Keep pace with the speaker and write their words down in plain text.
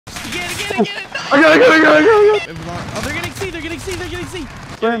get it. I got it. Oh, they're getting C. They're getting C. They're getting C.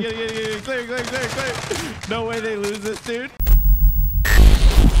 Get it. Clear. No way they lose this, dude.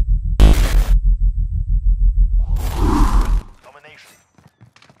 Domination.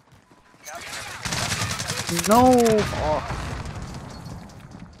 No. Oh.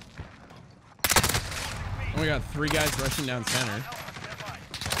 We got 3 guys rushing down center.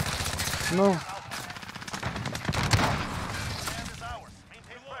 No.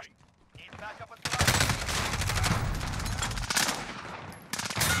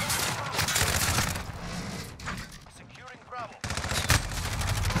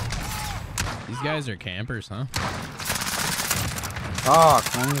 These guys are campers, huh?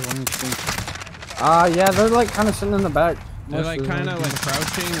 Oh, yeah, they're like kind of sitting in the back. They're like kind of like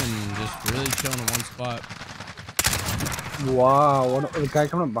crouching and just really chilling in one spot. Wow, what the guy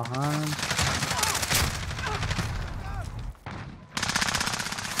coming up behind?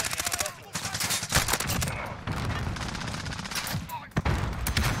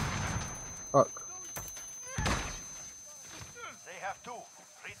 Fuck. They have 2.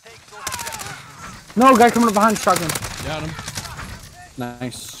 Retake those objectives. No, guy coming up behind shotgun. Got him.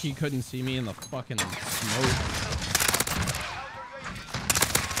 Nice. He couldn't see me in the fucking smoke.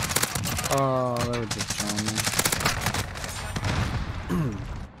 Oh, they were just showing me.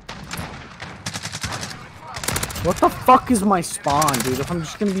 What the fuck is my spawn, dude? If I'm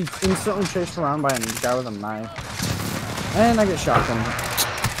just gonna be instantly chased around by a guy with a knife. And I get shotgun.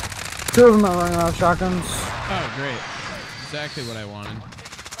 2 of them are running out of shotguns. Oh, great. Exactly what I wanted.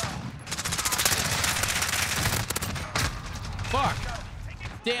 Fuck.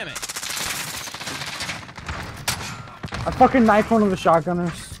 Damn it. I fucking knifed one of the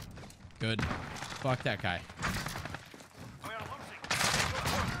shotgunners. Good. Fuck that guy.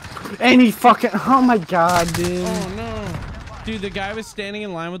 And he fucking, oh my god, dude. Oh no. Dude, the guy was standing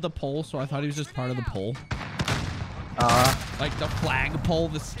in line with the pole, so I thought he was just part of the pole. Like the flag pole,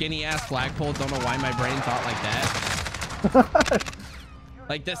 the skinny ass flag pole. Don't know why my brain thought like that.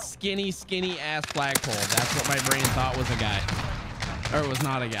 Like the skinny ass flag pole. That's what my brain thought was a guy. Or was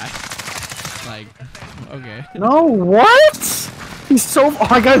not a guy. Like, okay. No, what? He's so, oh,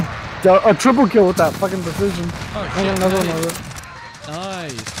 I got a triple kill with that fucking precision. Oh, I got another one of it.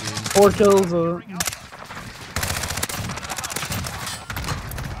 Nice, dude. 4 kills.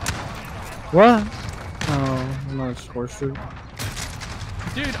 What? Oh, no score shoot.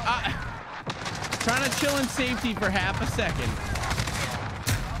 Dude, trying to chill in safety for half a second.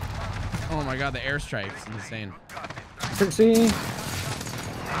 Oh my god, the airstrike's insane. 60.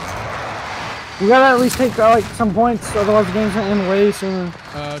 We gotta at least take like some points, otherwise the game's gonna end way sooner.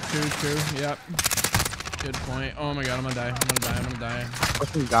 True. Yep. Good point. Oh my god, I'm gonna die. I'm gonna die.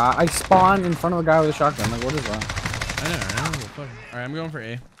 Fucking guy. I spawned in front of a guy with a shotgun. Like, what is that? I know, right? Alright, I'm going for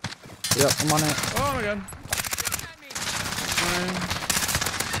A. Yep, I'm on it. Oh my god.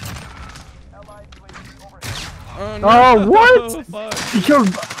 Oh no. Oh, what? Fuck.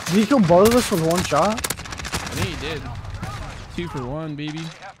 Did he kill both of us with 1 shot? I think he did. 2 for 1, baby.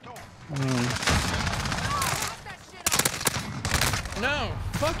 No,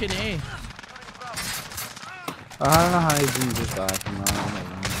 fucking A. I don't know how he didn't just die from that.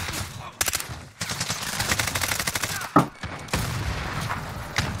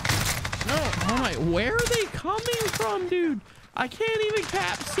 No, oh my, where are they coming from, dude? I can't even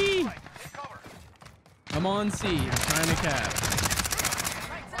cap C. I'm on C. I'm trying to cap.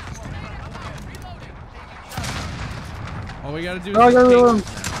 All we gotta do is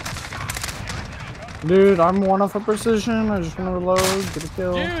take. Dude, I'm 1 off of precision. I just want to reload, get a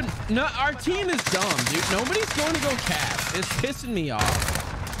kill. Dude, no, our team is dumb, dude. Nobody's going to go cap. It's pissing me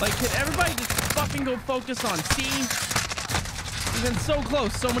off. Like, can everybody just fucking go focus on C? We've been so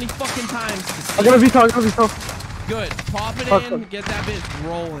close so many fucking times to C. I gotta be tough, Good. Pop it in. Get that bitch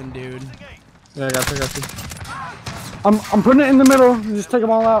rolling, dude. Yeah, I got you. I'm putting it in the middle. Just take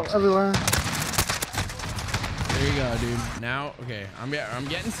them all out everywhere. There you go, dude. Now, okay, I'm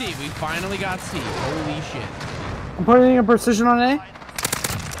getting C. We finally got C. Holy shit. I'm putting a precision on A.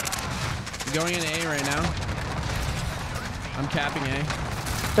 I'm going in A right now. I'm capping A.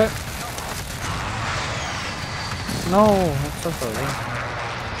 Okay. No, that's so far.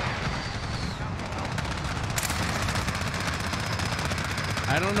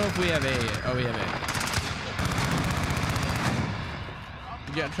 I don't know if we have A yet. Oh, we have A.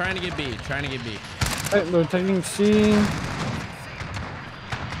 Yeah, trying to get B. Hey, they're taking C.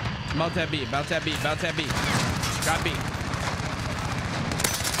 About that B. Got B.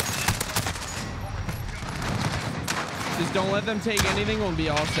 Just don't let them take anything. We'll be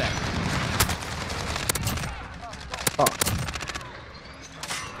all set. Oh.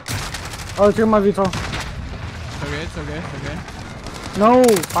 Oh, it's in my VTOL. It's okay, it's okay, it's okay. No,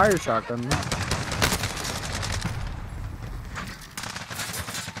 fire shotgun.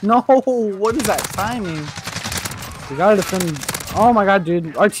 No, what is that timing? We gotta defend. Oh my god,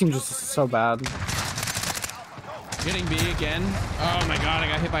 dude. Our team just is so bad. Getting B again. Oh my god, I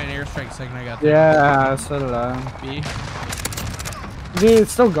got hit by an airstrike the second I got there. Yeah, so did I. B. Dude,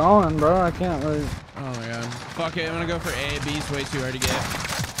 it's still going, bro. I can't really. Oh my god. Fuck it, I'm gonna go for A. B's way too hard to get.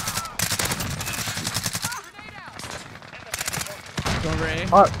 Going for A.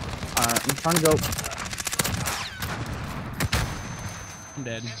 Alright, I'm trying to go. I'm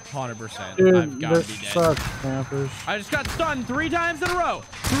dead. 100%. Dude, I've got to be dead. such campers. I just got stunned 3 times in a row.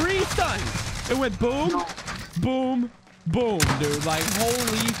 3 stuns. It went boom, boom, boom, dude. Like,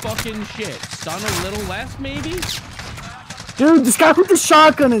 holy fucking shit. Stun a little less, maybe? Dude, this guy with the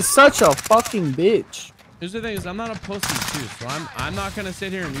shotgun is such a fucking bitch. Here's the thing is, I'm not a pussy too, so I'm not gonna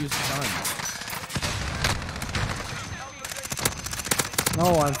sit here and use stun.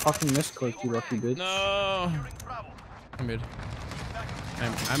 No, I fucking misclicked, you lucky bitch. No. I'm good.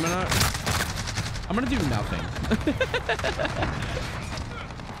 I'm gonna do nothing.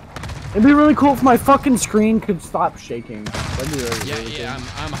 It'd be really cool if my fucking screen could stop shaking. That'd be really, Yeah, really yeah,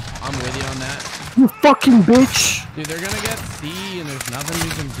 I'm with you on that. You fucking bitch! Dude, they're gonna get C and there's nothing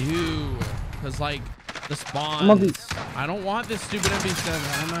you can do. Cause like the spawns. I don't want this stupid MP7.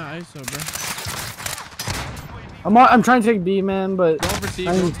 I'm not ISO, bro. I'm trying to take B, man, but Going for C,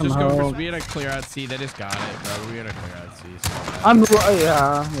 I need just some go help. for we gotta clear out C. They just got it, bro. We gotta clear out C. So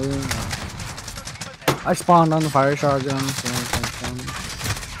yeah. I spawned on the fire shotgun. So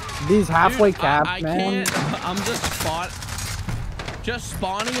these halfway capped, I man. can't. I'm just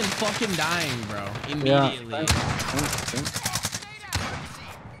spawning and fucking dying, bro. Immediately. Yeah.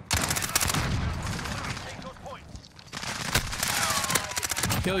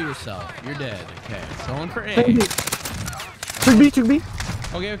 Kill yourself. You're dead. Okay. Going for A. Took B.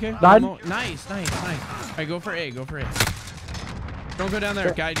 Okay. Died. Nice. Alright, go for A. Don't go down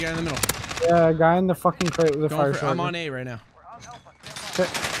there. Guy in the middle. Yeah, guy in the fucking crate with the fire shotgun. I'm on A right now. Okay.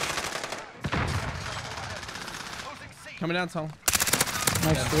 Coming down, Tom.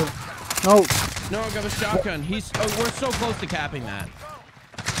 Nice dude. No. No, I got a shotgun. We're so close to capping that.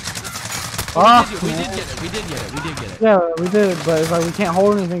 We did get it. Yeah, we did, but it's like we can't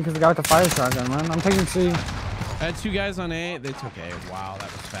hold anything because we got the fire shotgun, man. I'm taking C. I had 2 guys on A. They took A. Wow,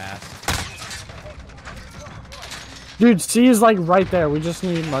 that was fast. Dude, C is like right there. We just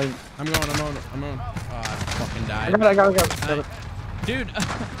need like. I'm going. Oh, I fucking died. I got it. Dude,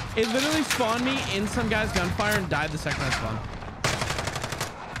 it literally spawned me in some guy's gunfire and died the second I spawned.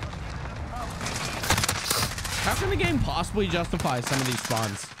 How can the game possibly justify some of these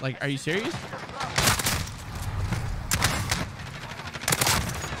spawns? Like, are you serious?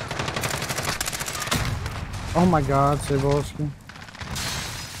 Oh my god, Saybalski.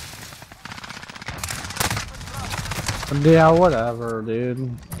 Yeah, whatever,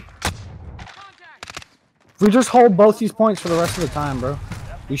 dude. If we just hold both these points for the rest of the time, bro,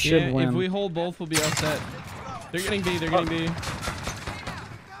 we should win. If we hold both, we'll be all set. They're getting B. They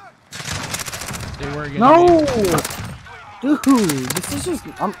were getting No! Dude, this is just...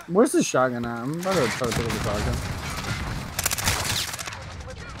 where's the shotgun at? I'm about to try to pick up the shotgun.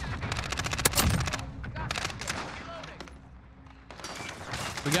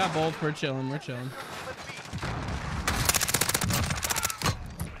 We got both. We're chilling.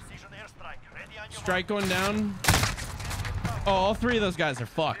 Strike going down. Oh, all 3 of those guys are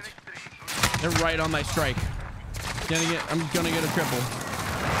fucked. They're right on my strike. I'm gonna get a triple.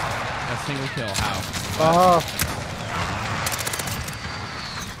 A single kill. How?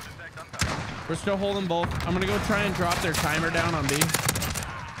 We're still holding both. I'm gonna go try and drop their timer down on B.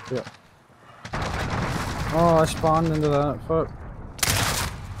 Yeah. Oh, I spawned into that. Fuck.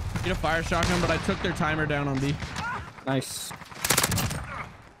 Get a fire shotgun, but I took their timer down on B. Nice.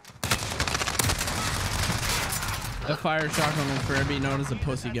 The fire shotgun will forever be known as a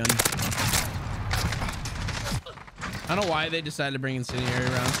pussy gun. I don't know why they decided to bring incendiary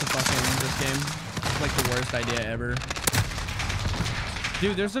rounds to fucking this game. It's like the worst idea ever.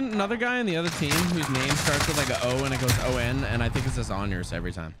 Dude, there's another guy on the other team whose name starts with like a O and it goes O-N, and I think it's just Honors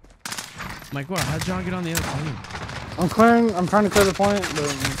every time. I'm like, wow, how'd John get on the other team? I'm trying to clear the point,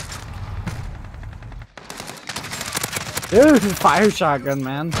 but... Dude, fire shotgun,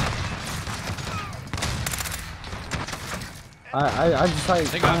 man. I just like...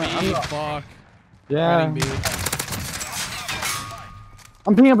 They got me, fuck. Yeah. B.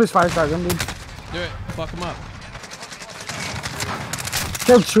 I'm picking up his fire shotgun, dude. Do it, fuck him up.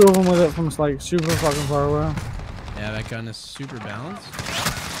 Killed 2 of them with it from like super fucking far away. Yeah, that gun is super balanced.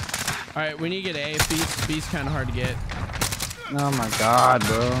 All right, we need to get A. B's kind of hard to get. Oh my god,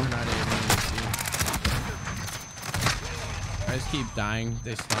 bro. We're not A. We need C. I just keep dying.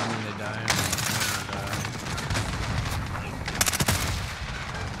 They stun and they die.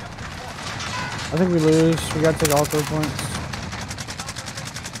 I think we lose. We gotta take all 3 points.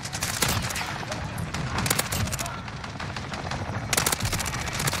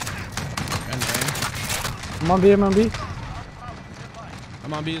 I'm on B, I'm on B.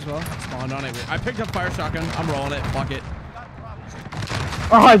 I'm on B as well. Spawned on it. I picked up fire shotgun. I'm rolling it. Fuck it.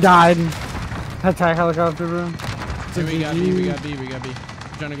 Oh, I died. Attack helicopter, bro. Hey, we got B, we got B, we got B.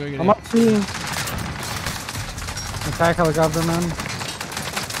 I'm trying to go get I'm up C. Attack helicopter, man.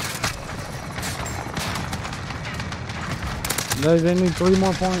 They need 3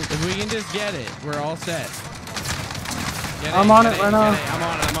 more points. If we can just get it, we're all set. I'm on it right now. I'm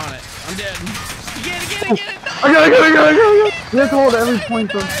on it. I'm dead. Get it. I got it. You have to hold every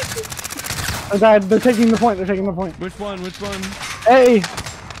point, bro. I died. They're taking the point. Which one? Hey.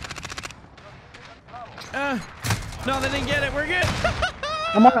 No, they didn't get it. We're good.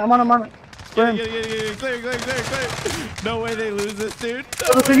 I'm on it. Clear. No way they lose this, dude.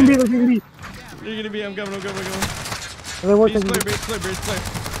 No, they're taking B. You're gonna be. I'm coming. They're working. Base clear.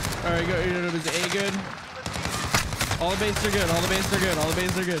 All right, go. Is A good? All the bases are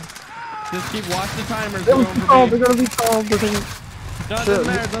good. Just keep watch the timers. They're gonna be called. No, it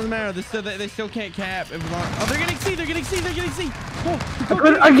doesn't matter. They still can't cap. Oh, they're getting C. Oh,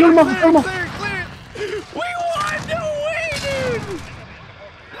 I killed him. Clear. We won. No way, dude.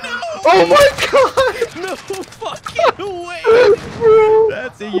 No. Oh my god. No fucking way.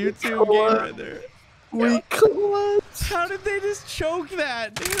 That's a YouTube game right there. We collapsed. How did they just choke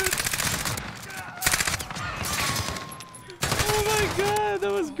that, dude? Oh my god,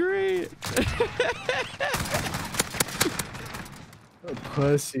 that was great.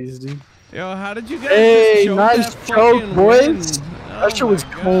 Pussies, dude. Yo, how did you guys Hey, just choke nice that choke, boys. win? That shit was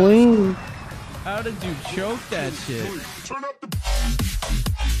my God. clean. How did you choke that shit? Turn up the